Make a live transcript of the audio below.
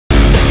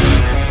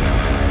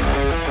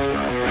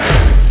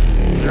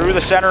through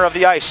the center of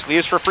the ice,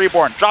 leaves for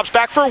Freeborn, drops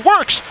back for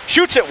Works,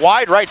 shoots it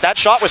wide right, that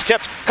shot was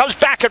tipped, comes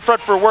back in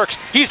front for Works,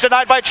 he's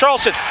denied by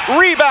Charleston,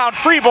 rebound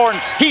Freeborn,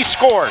 he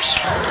scores.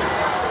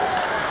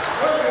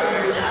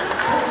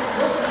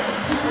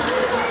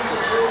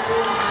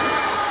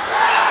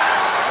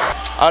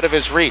 Out of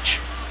his reach,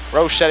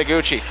 Roche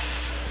Setaguchi.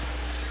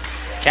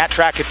 Can't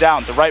track it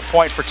down, the right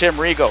point for Tim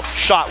Rigo,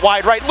 shot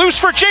wide right, loose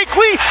for Jake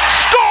Lee,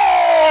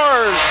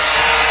 scores!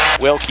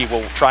 Wilkie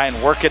will try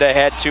and work it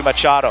ahead to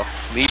Machado,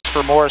 leaves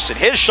for Morrison,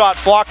 his shot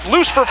blocked,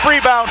 loose for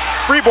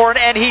Freeborn,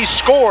 and he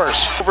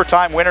scores.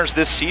 Overtime winners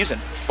this season,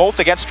 both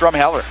against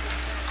Drumheller.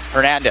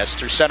 Hernandez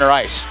through center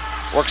ice,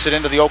 works it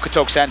into the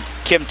Okotoks end,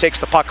 Kim takes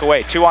the puck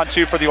away,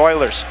 2-on-2 for the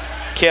Oilers.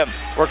 Kim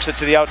works it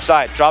to the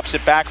outside, drops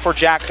it back for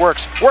Jack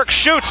Works. Works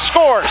shoots,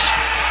 scores,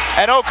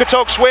 and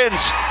Okotoks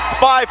wins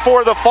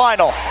 5-4 the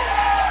final.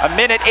 A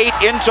minute 8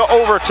 into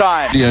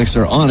overtime. The X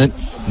are on it.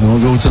 And we'll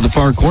go to the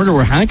far corner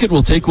where Hackett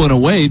will take one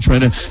away, trying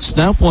to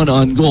snap one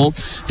on goal.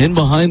 In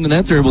behind the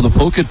net, they're able to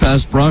poke it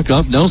past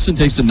Brokoff. Nelson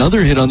takes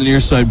another hit on the near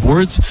side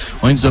boards,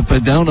 winds up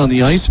down on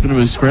the ice. Bit of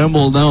a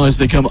scramble now as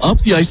they come up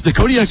the ice. The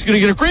Kodiaks are going to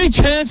get a great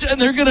chance,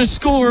 and they're going to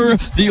score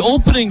the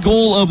opening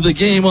goal of the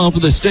game off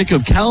of the stick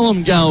of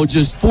Callum Gow,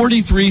 just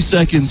 43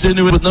 seconds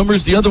into it. With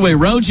numbers the other way,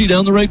 Rauji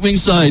down the right wing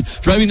side,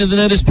 driving to the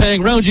net is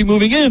Pang. Rauji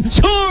moving in,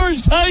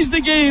 scores, ties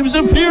the game.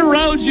 Zamir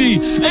Rauji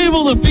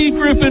able to beat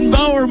Griffin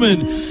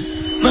Bowerman.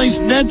 Nice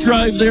net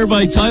drive there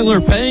by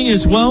Tyler Pang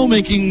as well,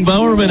 making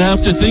Bowerman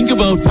have to think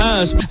about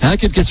pass.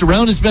 Hackett gets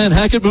around his man.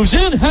 Hackett moves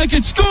in.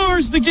 Hackett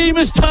scores. The game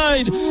is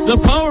tied. The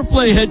power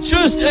play had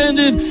just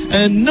ended,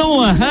 and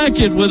Noah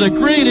Hackett with a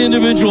great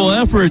individual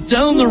effort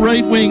down the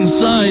right wing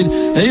side,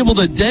 able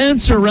to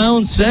dance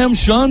around Sam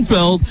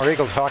Schoenfeld. Our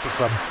Eagles Hockey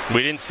Club.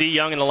 We didn't see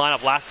Young in the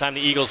lineup last time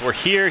the Eagles were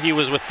here. He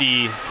was with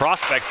the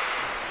Prospects.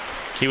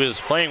 He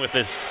was playing with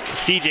this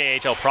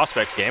CJHL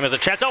Prospects game. As a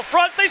chance out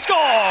front, they score!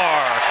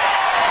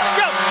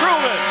 Scout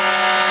Truman!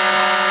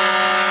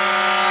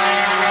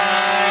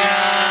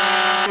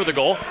 For the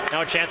goal,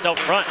 now a chance out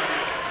front.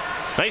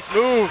 Nice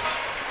move.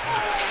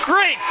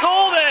 Great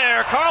goal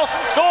there! Carlson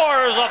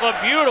scores off a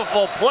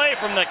beautiful play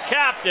from the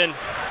captain.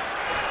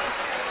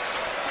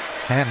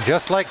 And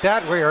just like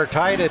that, we are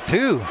tied at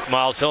 2.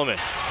 Miles Hillman.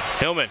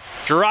 Hillman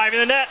driving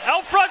the net,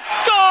 out front,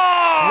 score!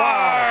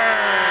 Wow.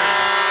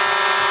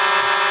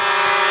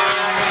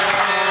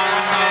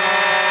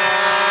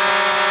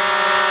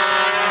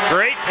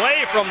 Great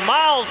play from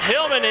Miles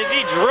Hillman as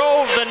he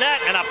drove the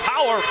net, and a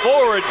power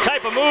forward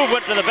type of move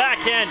went to the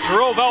backhand,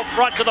 drove out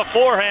front to the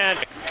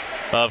forehand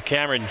of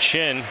Cameron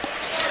Chin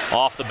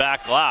off the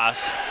back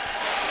glass.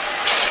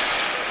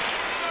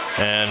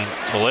 And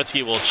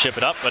Politsky will chip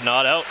it up, but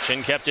not out.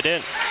 Chin kept it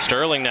in.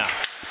 Sterling now.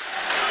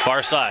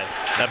 Far side.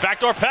 That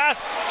backdoor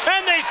pass,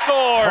 and they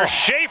score! Oh.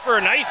 Schaefer,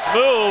 nice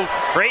move.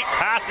 Great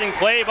passing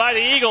play by the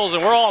Eagles,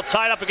 and we're all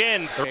tied up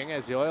again.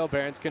 As the Oil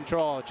Barons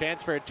control, a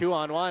chance for a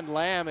 2-on-1.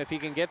 Lamb, if he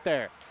can get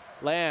there.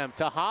 Lamb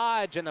to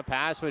Hodge, and the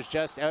pass was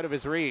just out of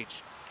his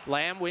reach.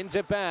 Lamb wins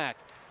it back.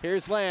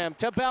 Here's Lamb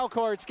to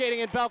Belcourt,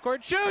 skating in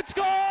Belcourt, shoots,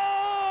 scores!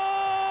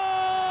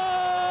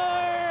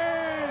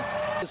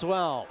 As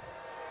well.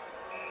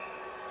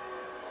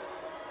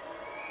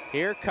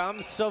 Here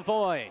comes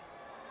Savoy.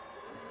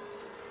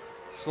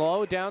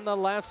 Slow down the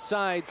left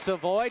side.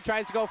 Savoy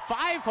tries to go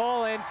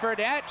 5-hole, and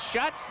Fredette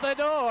shuts the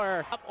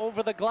door up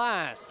over the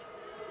glass.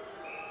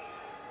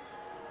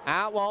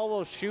 Atwell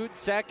will shoot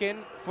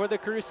second for the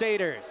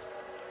Crusaders.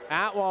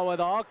 Atwell with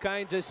all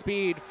kinds of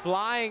speed,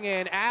 flying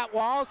in.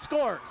 Atwell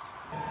scores.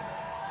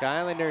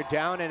 Geilander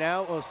down and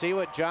out. We'll see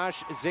what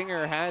Josh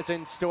Zinger has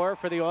in store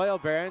for the Oil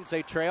Barons.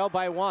 They trail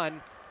by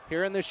 1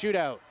 here in the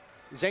shootout.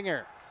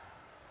 Zinger.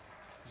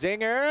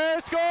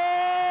 Zinger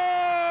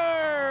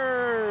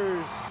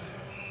scores!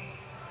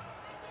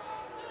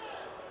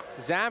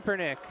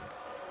 Zampernik,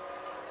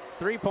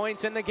 3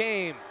 points in the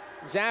game.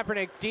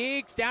 Zampernik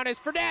dekes down his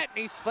Fredette,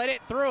 and he slid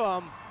it through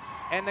him.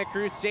 And the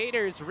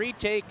Crusaders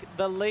retake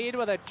the lead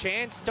with a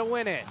chance to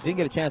win it. Didn't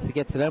get a chance to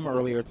get to them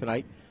earlier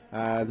tonight.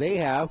 They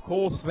have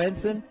Cole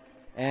Svensson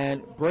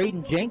and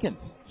Braden Jenkins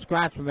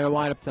scratched from their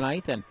lineup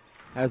tonight. And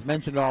as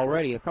mentioned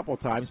already a couple of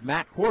times,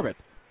 Matt Corbett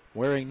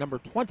wearing number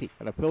 20,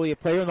 an affiliate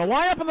player in the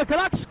lineup, and the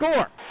Canucks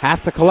score. Has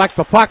to collect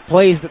the puck,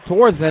 plays it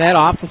towards the net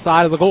off the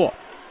side of the goal.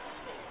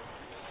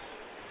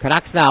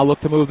 Canucks now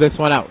look to move this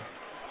one out.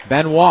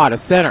 Benoit to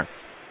center.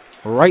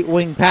 Right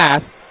wing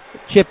pass.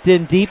 Chipped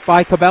in deep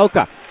by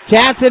Kabelka.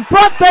 Chance in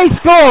front. They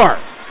score!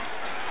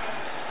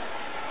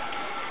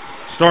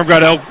 Storm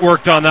got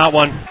outworked on that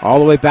one. All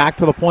the way back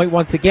to the point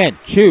once again.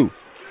 Chu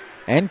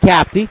and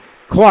Capty.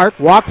 Clark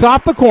walks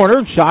off the corner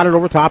and shot it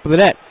over top of the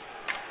net.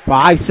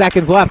 5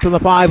 seconds left in the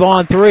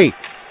 5-on-3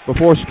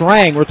 before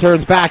Strang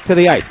returns back to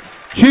the ice.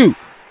 Chu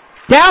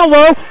down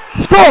low.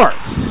 Scores!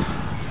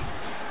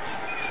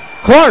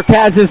 Clark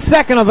has his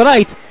second of the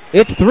night.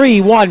 It's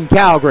 3-1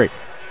 Calgary.